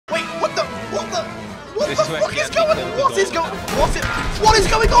This is where What is going on? What is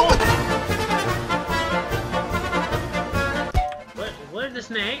going on with Where's the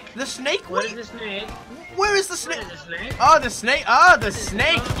snake? the snake? Where's the snake? Where is the snake? Where's the snake? Oh, the snake. Oh, the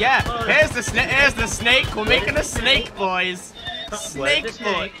snake. Yeah. Here's the snake. Here's the snake. We're making a snake, boys. Snake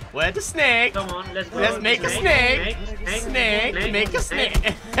boy. Where's the snake? Come on, let's go. Let's make a snake. Snake. Make a snake.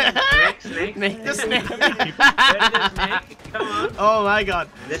 Make the snake. Where's the snake? Come on. Oh my god.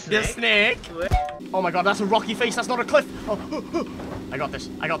 The snake. Oh my god, that's a rocky face. That's not a cliff. Oh. I got this.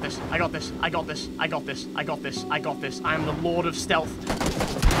 I got this. I got this. I got this. I got this. I got this. I got this. I am the Lord of Stealth.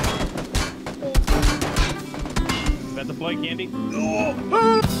 Is that the play, Candy?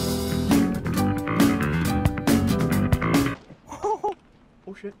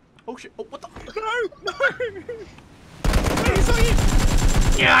 Oh shit. Oh shit. Oh, what the? No!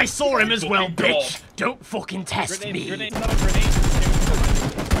 Yeah, I saw him as well, bitch. Don't fucking test me. Grenade, not a grenade.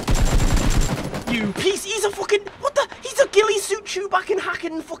 You piece. He's a fucking. What the? He's a ghillie suit Chewbacca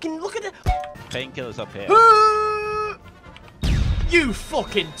hacking fucking. Look at it. Painkillers up here. You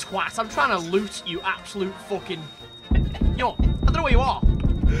fucking twat. I'm trying to loot you absolute fucking. Yo, I don't know where you are.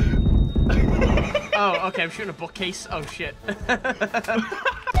 Oh, okay, I'm shooting a bookcase. Oh, shit.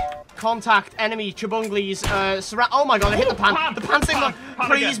 Contact, enemy, Chubunglies, surround. Oh my god, I hit the pan. The pan's in the.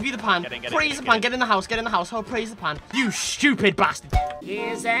 Praise be the pan. Praise the pan. Get in the house. Get in the house. Oh, praise the pan. You stupid bastard.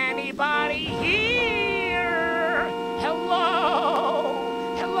 Is anybody here?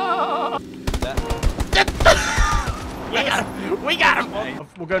 Hello? Hello? We got him! We got him!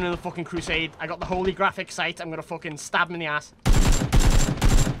 We're going in the fucking crusade. I got the holy graphic sight. I'm gonna fucking stab him in the ass.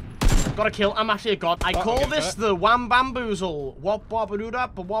 Got a kill. I'm actually a god. I call this the Wham Bamboozle. Wop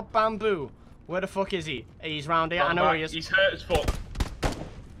wop-a-doo-dap, wop bamboo. Where the fuck is he? He's round here. I know where he is. He's hurt as fuck.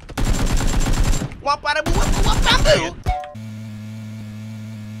 Wop bada wop wop bamboo!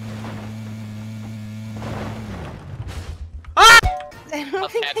 I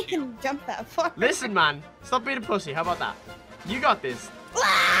don't think I can jump that far. Listen, man. Stop being a pussy. How about that? You got this.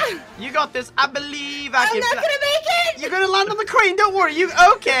 You got this. I believe I can. I'm not gonna make it! You're gonna land on the crane. Don't worry. You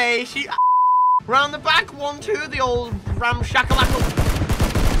okay? She. Round the back. 1, 2. The old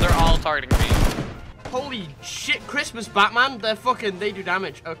ramshackalackle. They're all targeting me. Holy shit, Christmas, Batman. They're fucking. They do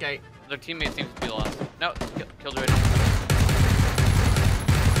damage. Okay. Their teammates seem to be lost. No, killed already.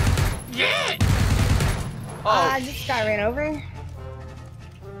 Yeah. Oh, this guy ran over.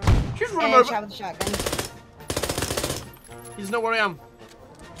 Just run him And over. shot with a shotgun. He doesn't know where I am.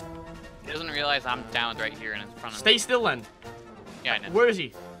 He doesn't realize I'm downed right here in front of him. Stay still then. Yeah, I know. Where is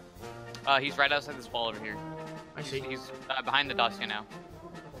he? He's right outside this wall over here. I see. He's behind the dossier now.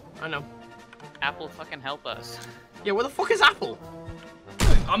 I know. Apple, fucking help us. Yeah, where the fuck is Apple?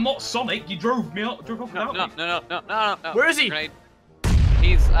 I'm not Sonic. You drove me out. Drove off without me. No. Where is he? Grenade.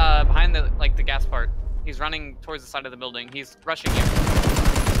 He's behind the the gas part. He's running towards the side of the building. He's rushing you.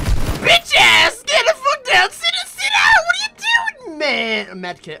 Bitch ass! Get the fuck down! Sit down! What are you doing, man? A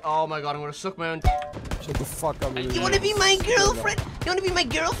medkit. Oh my god, I'm gonna suck my own. Shut the fuck up. You wanna be my girlfriend? You wanna be my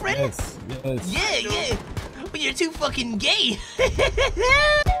girlfriend? Yes, yes. Yeah. But you're too fucking gay.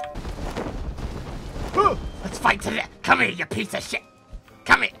 Let's fight to the death. Come here, you piece of shit.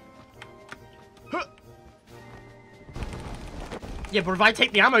 Come here. Yeah, but if I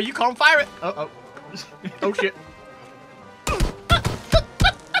take the ammo, you can't fire it. Oh shit.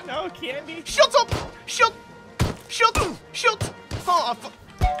 No, Candy. Shut up! Shut! Oh,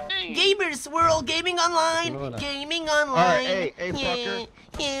 gamers, we're all gaming online. Gaming online. Alright, hey, fucker.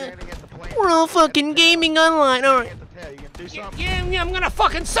 Yeah. We're all fucking gaming online. Alright. Yeah, I'm gonna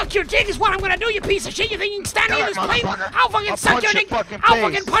fucking suck your dick is what I'm gonna do, you piece of shit. You think you can stand here in this plane? I'll fucking suck your dick. I'll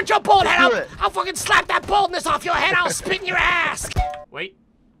fucking punch your bald head out. I'll fucking slap that baldness off your head. I'll spit in your ass. Wait.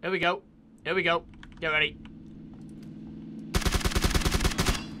 Here we go. Get ready.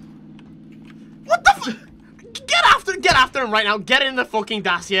 What the fuck? Get after him right now. Get in the fucking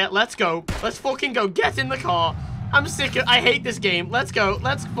dossier. Let's go. Let's fucking go. Get in the car. I'm sick of. I hate this game. Let's go.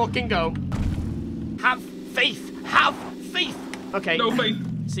 Let's fucking go. Have faith. Have faith. Okay. No faith.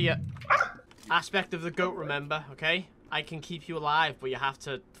 See ya. Aspect of the goat, remember, okay? I can keep you alive, but you have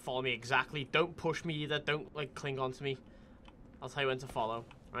to follow me exactly. Don't push me either. Don't, like, cling on to me. I'll tell you when to follow,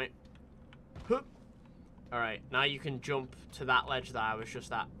 right? Alright, now you can jump to that ledge that I was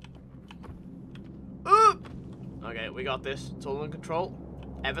just at. Okay, we got this. It's all under control.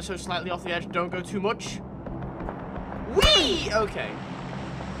 Ever so slightly off the edge. Don't go too much. Whee! Okay.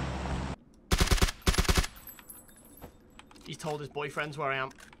 He's told his boyfriends where I am.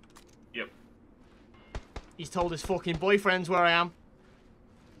 Yep. He's told his fucking boyfriends where I am.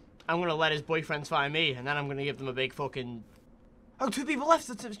 I'm gonna let his boyfriends find me, and then I'm gonna give them a big fucking... Oh, 2 people left.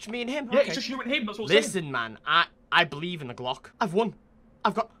 It's me and him. Yeah, Okay. it's just you and him. That's what I'm saying. Listen, man. I believe in the Glock. I've won.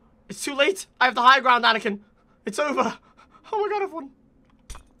 I've got. It's too late. I have the high ground, Anakin. It's over. Oh my god, I've won.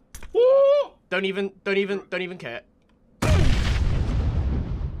 Woo! Don't even care.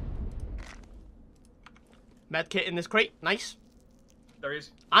 Med kit in this crate. Nice. There he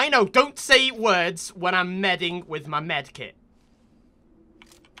is. I know. Don't say words when I'm medding with my med kit.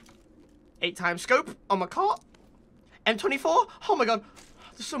 8x scope on my cart. M24. Oh my god.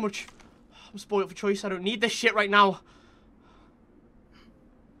 There's so much. I'm spoiled for choice. I don't need this shit right now.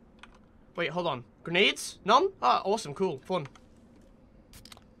 Wait, hold on. Grenades? None? Ah, awesome. Cool. Fun.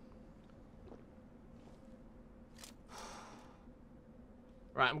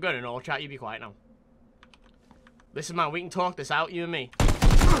 Right, I'm going in all chat. You be quiet now. Listen, man, we can talk this out, you and me.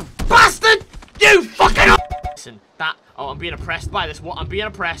 Bastard! You fucking up! Listen, that. Oh, I'm being oppressed by this. What? I'm being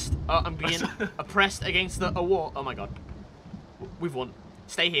oppressed. Oh, I'm being oppressed against a wall. Oh my god. We've won.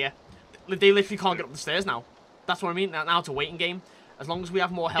 Stay here. They literally can't get up the stairs now. That's what I mean. Now it's a waiting game. As long as we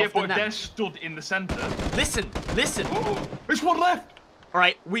have more health than them. They're stood in the center. Listen. Oh, there's one left. All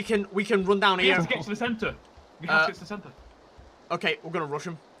right, we can run down We here. have to get to the center. We have to get to the center. Okay, we're gonna rush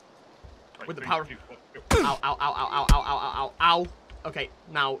him. Right, With the 3, power. 2, 1, go. Ow, ow, ow, ow, ow, ow, ow, ow, ow. Okay,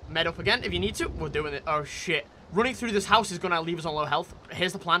 now, med up again if you need to. We're doing it. Oh, shit. Running through this house is going to leave us on low health.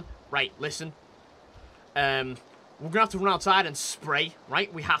 Here's the plan. Right, listen. We're going to have to run outside and spray,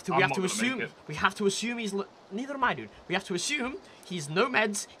 right? We have to assume he's... Neither am I, dude. We have to assume he's no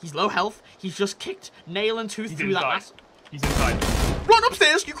meds, he's low health, he's just kicked nail and tooth through that last... He's inside. Run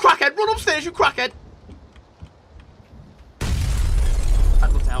upstairs, you crackhead! Run upstairs, you crackhead!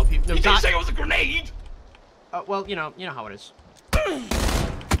 I'd love to help you. No, You didn't say it was a grenade! well, you know how it is. Do it.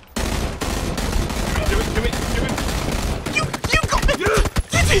 You got me!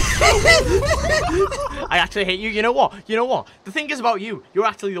 I actually hate you. You know what? The thing is about you, you're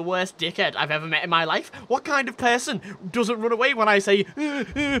actually the worst dickhead I've ever met in my life. What kind of person doesn't run away when I say,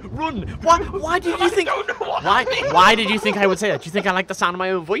 run? Why did you think... Why did you think I would say that? Do you think I like the sound of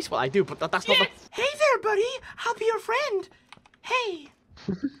my own voice? Well, I do, but that's not the... Hey there, buddy. I'll be your friend. Hey.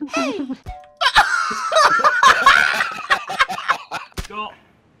 Hey. Stop.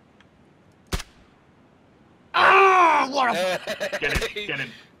 Ah, what a... Get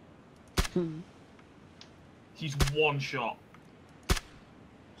him. He's one shot.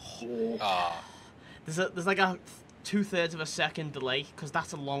 There's like a 2/3 of a second delay, because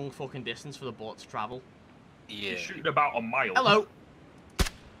that's a long fucking distance for the boat to travel. Yeah. He's shooting about a mile. Hello.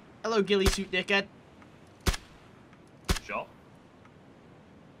 Hello, ghillie suit dickhead. Shot.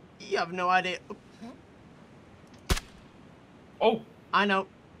 You have no idea. Oh. I know.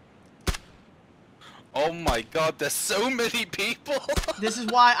 Oh my god, there's so many people! This is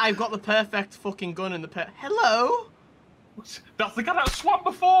why I've got the perfect fucking gun in the Hello? That's the guy that swam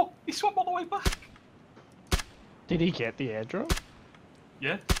before! He swam all the way back! Did he get the airdrop?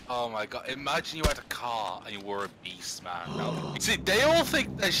 Yeah. Oh my god, imagine you had a car and you were a beast, man. No. See, they all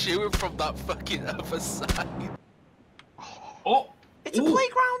think they're shooting from that fucking other side. Oh! It's a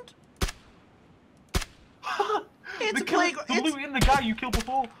playground! It's a playground! They're looting the guy you killed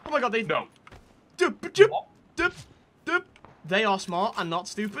before! Oh my god, they... No. They are smart and not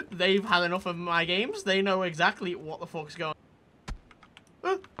stupid. They've had enough of my games. They know exactly what the fuck's going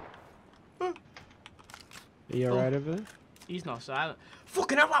on. Are you alright over there? He's not silent.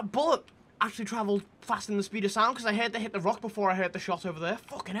 Fucking hell, that bullet actually travelled faster than the speed of sound because I heard they hit the rock before I heard the shot over there.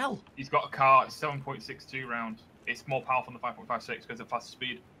 Fucking hell. He's got a car, it's 7.62 round. It's more powerful than the 5.56 because of faster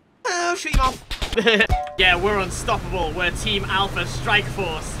speed. Oh, shoot him off. Yeah, we're unstoppable. We're Team Alpha Strike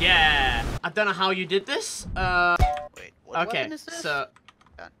Force. Yeah. I don't know how you did this. Wait, what Okay, weapon is this? so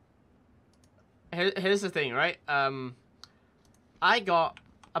here's the thing, right? I got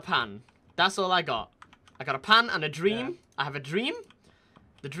a pan. That's all I got. I got a pan and a dream. Yeah. I have a dream.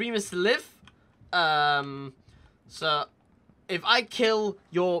 The dream is to live. So if I kill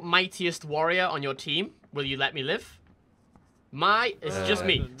your mightiest warrior on your team, will you let me live? It's just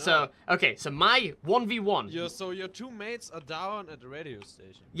me. So, okay, so my 1v1. So your two mates are down at the radio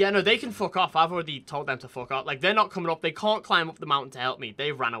station. Yeah, no, they can fuck off. I've already told them to fuck off. Like, they're not coming up. They can't climb up the mountain to help me.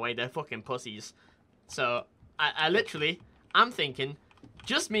 They've ran away. They're fucking pussies. So, I literally, I'm thinking,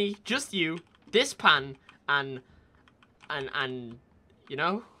 just me, just you, this pan, and, you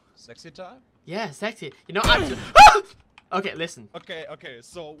know? Sexy time? Yeah, sexy. You know, I'm just... Okay, listen. Okay,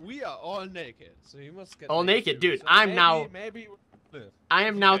 so we are all naked. So you must get all naked, dude. So I am now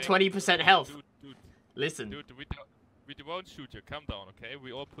 20% health. Dude, listen. Dude, we won't shoot you. Calm down, okay?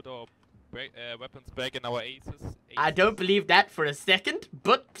 We all put our weapons back in our aces I don't believe that for a second,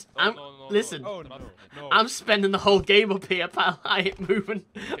 but listen. Oh, no. I'm spending the whole game up here, pal. I ain't moving.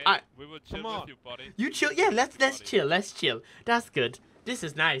 Okay, we will chill with you, buddy. You chill? Yeah, let's chill. Let's chill. That's good. This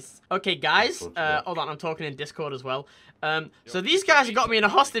is nice. Okay, guys. Hold on. I'm talking in Discord as well. So these guys have got me in a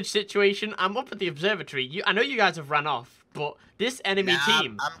hostage situation. I'm up at the observatory. I know you guys have ran off, but this enemy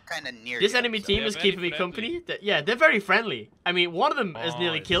team. I'm kind of near. This enemy team is keeping me company. Yeah, they're very friendly. I mean, one of them has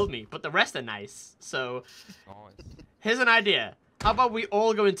nearly killed me, but the rest are nice. So, here's an idea. How about we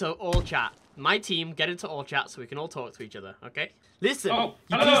all go into all chat? My team get into all chat so we can all talk to each other, okay? Listen,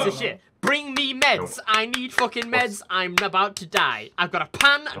 you piece of shit. Bring me meds. I need fucking meds. I'm about to die. I've got a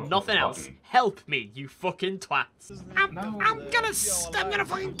pan and nothing else. Help me, you fucking twats. I'm gonna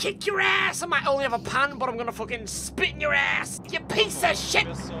fucking kick your ass. I might only have a pan, but I'm gonna fucking spit in your ass. You piece of shit.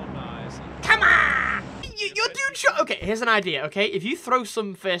 Come on. You're dude shot. Okay, here's an idea, okay? If you throw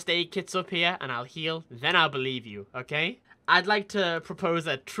some first aid kits up here and I'll heal, then I'll believe you, okay? I'd like to propose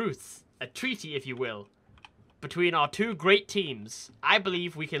a truce, a treaty, if you will, between our two great teams. I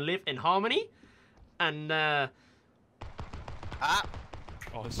believe we can live in harmony, and Oh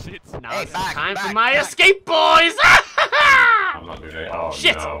shit! Now it's time for my escape, boys! I'm not doing it. Oh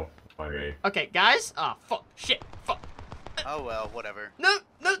shit! No. Okay. Okay, guys. Oh fuck! Shit! Fuck! Oh well, whatever. No!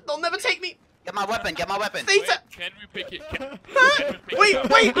 They'll never take me. Get my weapon! Get my weapon! Wait, can we pick it?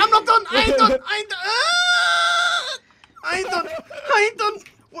 Wait! I'm not done! I ain't done! I ain't done!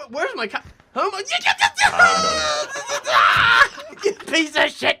 Where's my cat? Oh my! You piece of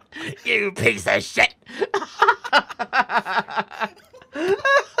shit! You piece of shit!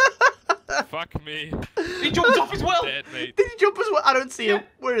 Fuck me. He jumped off as well! Dead, mate. Did he jump as well? I don't see him.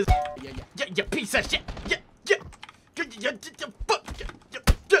 Where is he? Yeah, you piece of shit!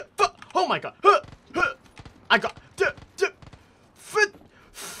 Oh my god! I got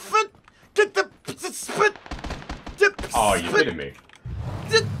Oh, you're kidding me.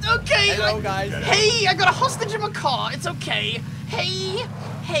 Okay. Hello, guys. Hey, I got a hostage in my car. It's okay. Hey,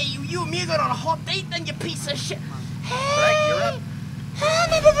 you and me got on a hot date, then you piece of shit. Hey. You're up.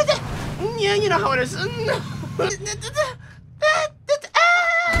 Yeah, you know how it is.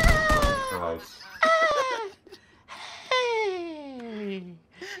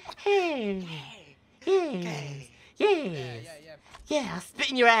 Yeah, I'll spit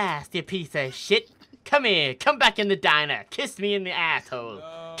in your ass, you piece of shit. Come here, come back in the diner. Kiss me in the asshole.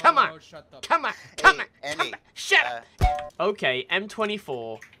 No, come on, shut up. come on. Shut up. Okay,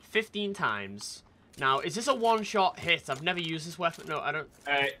 M24, 15 times. Now, is this a one-shot hit? I've never used this weapon. No, I don't.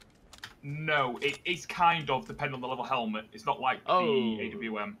 No, it's kind of, depending on the level helmet. It's not like the Oh.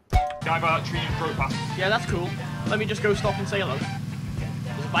 AWM. Dive out that tree and throw past. Yeah, that's cool. Let me just go stop and say hello.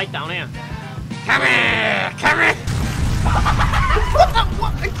 There's a bike down here. Come here! Come here!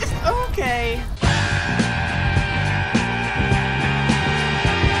 What? Okay.